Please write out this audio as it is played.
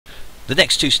The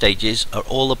next two stages are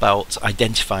all about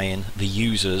identifying the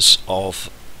users of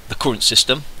the current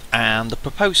system and the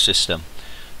proposed system.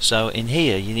 So in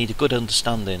here you need a good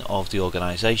understanding of the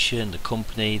organisation, the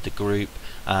company, the group,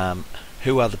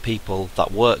 who are the people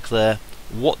that work there,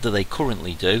 what do they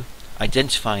currently do,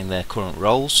 identifying their current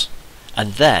roles,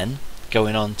 and then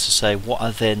going on to say what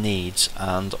are their needs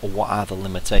and what are the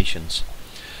limitations.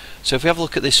 So if we have a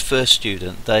look at this first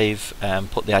student, they've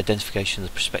put the identification of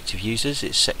the prospective users.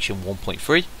 It's section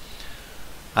 1.3,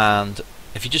 and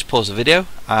if you just pause the video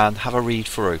and have a read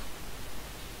through.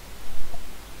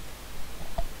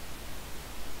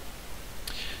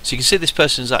 So you can see this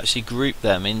person has actually grouped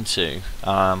them into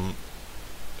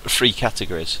three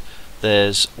categories.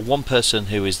 There's one person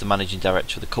who is the managing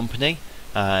director of the company.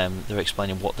 They're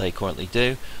explaining what they currently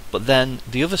do, but then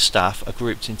the other staff are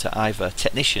grouped into either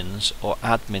technicians or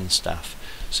admin staff.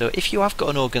 So if you have got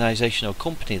an organisation or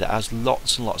company that has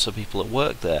lots and lots of people that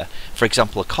work there, for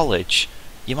example a college,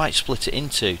 you might split it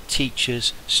into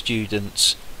teachers,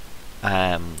 students,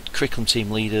 curriculum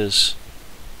team leaders,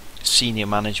 senior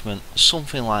management,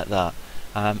 something like that.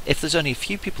 If there's only a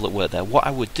few people that work there, what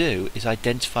I would do is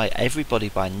identify everybody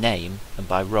by name and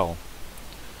by role.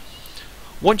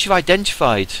 Once you've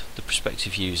identified the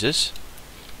prospective users,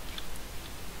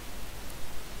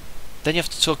 then you have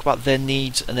to talk about their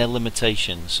needs and their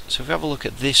limitations. So if we have a look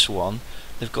at this one,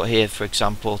 they've got here, for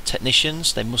example,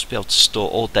 technicians. They must be able to store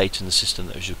all data in the system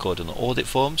that was recorded on the audit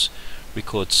forms,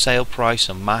 record sale price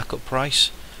and markup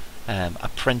price.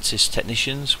 Apprentice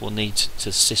technicians will need to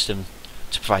the system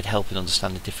to provide help in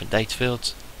understanding different data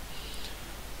fields.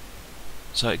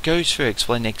 So it goes through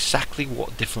explaining exactly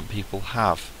what different people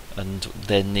have and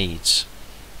their needs.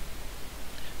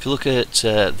 If you look at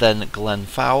then Glenn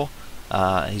Fowle,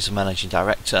 he's a managing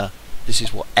director. This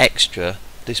is what extra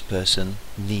this person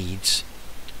needs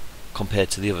compared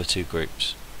to the other two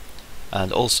groups,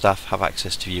 and all staff have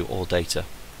access to view all data.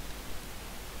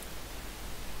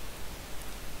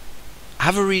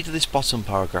 Have a read of this bottom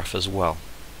paragraph as well.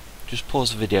 Just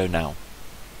pause the video now.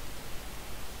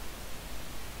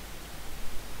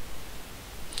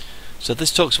 So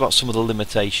this talks about some of the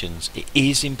limitations. It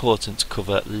is important to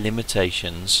cover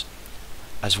limitations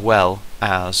as well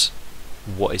as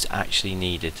what is actually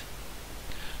needed.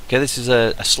 Okay, this is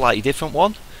a slightly different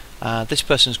one. This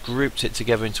person's grouped it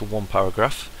together into one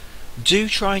paragraph. Do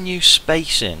try and use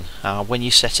spacing when you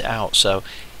set it out. So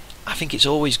I think it's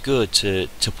always good to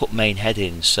put main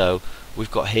headings. So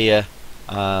we've got here,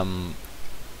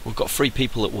 we've got 3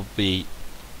 people that will be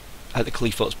at the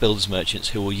Cleethorpes Builders Merchants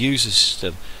who will use the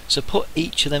system. So put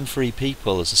each of them 3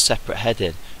 people as a separate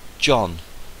heading. John,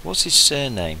 what's his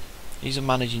surname? He's a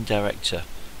managing director.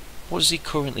 What does he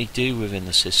currently do within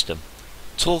the system?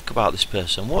 Talk about this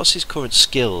person. What's his current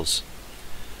skills?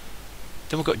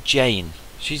 Then we've got Jane.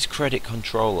 She's credit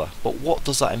controller. But what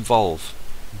does that involve?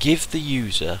 Give the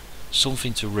user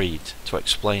something to read to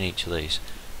explain each of these.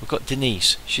 We've got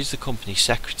Denise. She's the company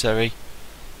secretary.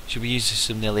 She'll be using the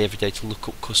system nearly every day to look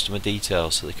up customer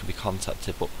details so they can be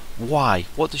contacted. But why?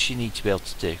 What does she need to be able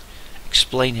to do?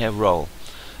 Explain her role.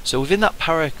 So within that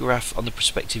paragraph on the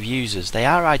prospective users, they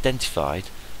are identified.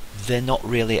 They're not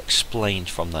really explained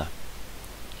from there.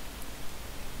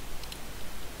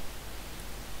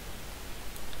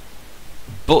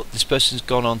 But this person's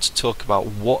gone on to talk about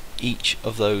what each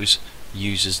of those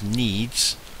users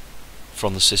needs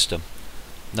from the system.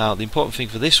 Now the important thing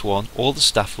for this one, all the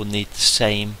staff will need the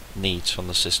same needs from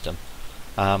the system.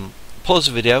 Pause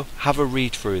the video, have a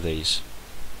read through these.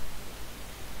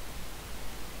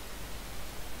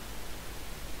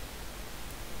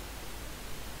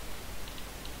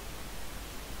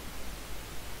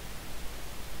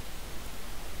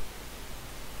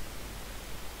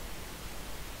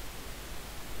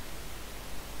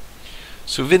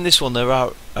 So within this one there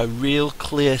are a real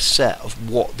clear set of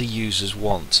what the users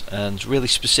want and really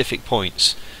specific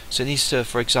points. So it needs to,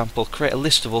 for example, create a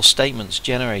list of all statements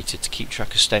generated to keep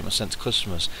track of statements sent to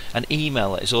customers, an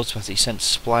email that is automatically sent to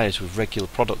suppliers with regular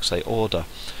products they order,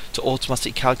 to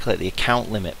automatically calculate the account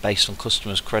limit based on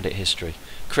customers' credit history,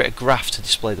 create a graph to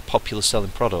display the popular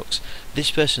selling products.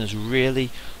 This person has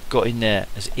really got in there,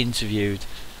 has interviewed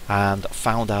and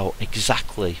found out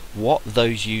exactly what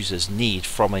those users need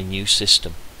from a new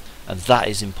system, and that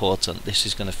is important. This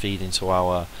is going to feed into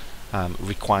our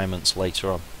requirements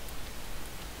later on.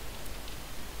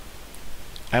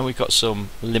 And we've got some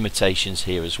limitations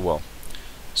here as well.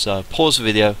 So pause the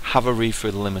video, have a read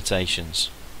through the limitations.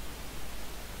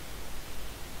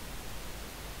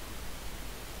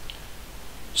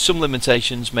 Some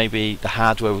limitations may be the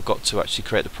hardware we've got to actually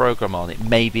create the program on. It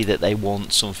may be that they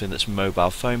want something that's mobile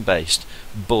phone based,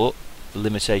 but the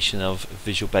limitation of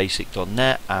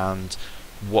visualbasic.net and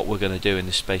what we're going to do in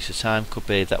this space of time. Could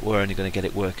be that we're only going to get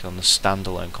it working on the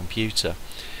standalone computer.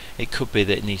 It could be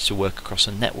that it needs to work across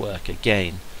a network.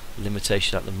 Again,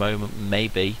 limitation at the moment may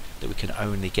be that we can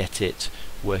only get it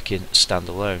working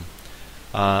standalone.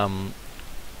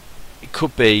 It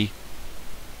could be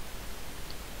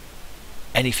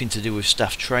anything to do with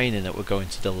staff training that we're going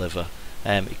to deliver.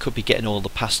 It could be getting all the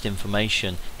past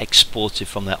information exported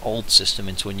from their old system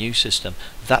into a new system.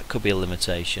 That could be a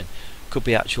limitation. Could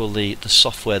be actually the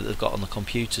software that they've got on the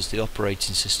computers, the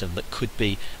operating system, that could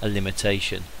be a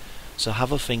limitation. So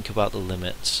have a think about the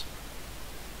limits.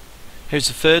 Here's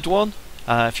the third one.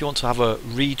 If you want to have a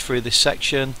read through this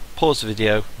section, pause the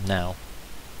video now.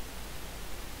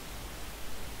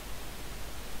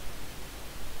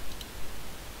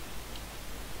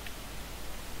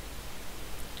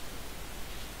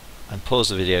 And pause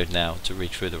the video now to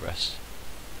read through the rest.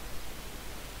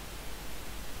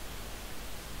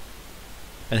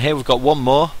 And here we've got one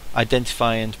more,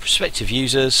 identifying prospective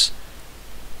users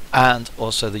and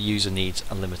also the user needs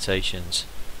and limitations.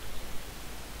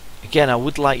 Again, I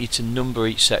would like you to number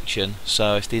each section.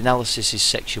 So if the analysis is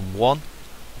section 1,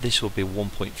 this will be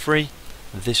 1.3,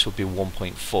 this will be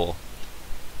 1.4.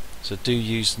 So do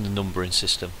use the numbering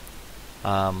system.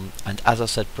 And as I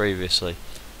said previously,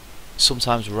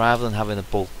 sometimes rather than having a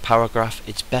bulk paragraph,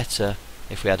 it's better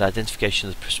if we had identification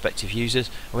of the prospective users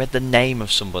and we had the name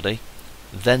of somebody,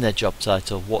 then their job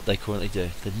title, what they currently do,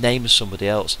 the name of somebody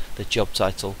else, their job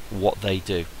title, what they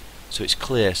do, so it's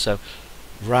clear. So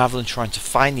rather than trying to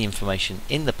find the information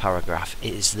in the paragraph,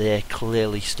 it is there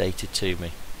clearly stated to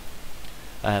me.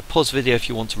 Pause the video if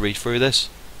you want to read through this.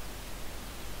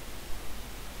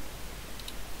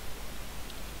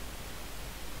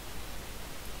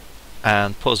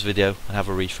 And pause the video and have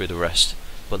a read through the rest.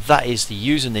 But that is the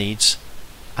user needs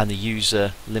and the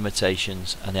user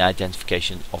limitations and the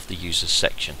identification of the user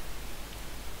section.